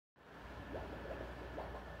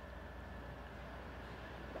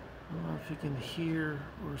if you can hear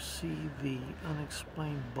or see the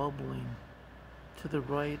unexplained bubbling to the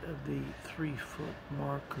right of the 3-foot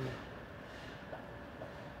marker.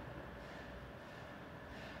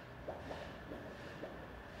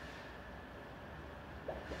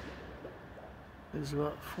 It's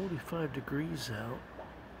about 45 degrees out.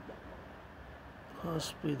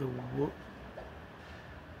 Possibly the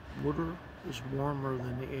water is warmer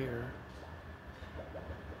than the air,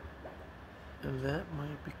 and that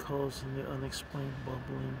might be causing the unexplained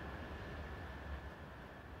bubbling.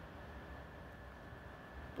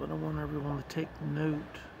 But I want everyone to take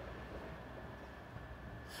note.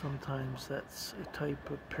 Sometimes that's a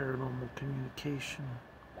type of paranormal communication.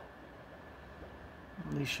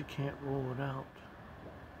 At least you can't rule it out.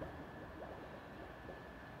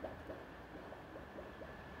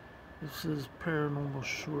 This is Paranormal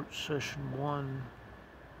Short Session 1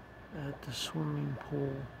 at the swimming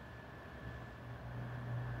pool.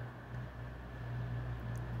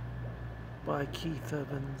 By Keith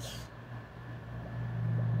Evans.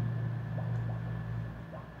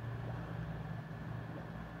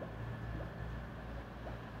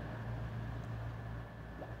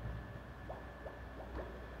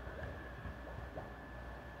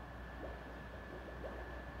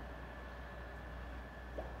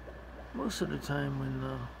 Most of the time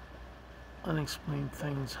when unexplained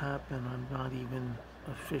things happen, I'm not even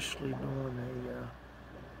officially doing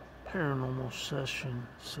a paranormal session,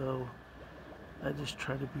 so I just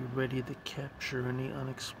try to be ready to capture any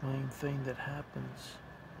unexplained thing that happens.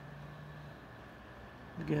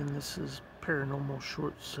 Again, this is Paranormal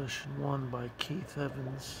Short Session 1 by Keith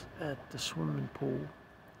Evans at the swimming pool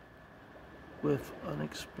with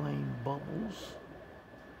unexplained bubbles.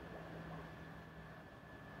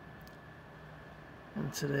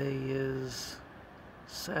 And today is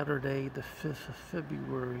Saturday, the 5th of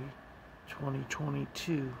February,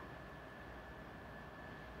 2022.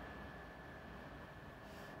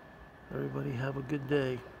 Everybody have a good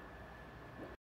day.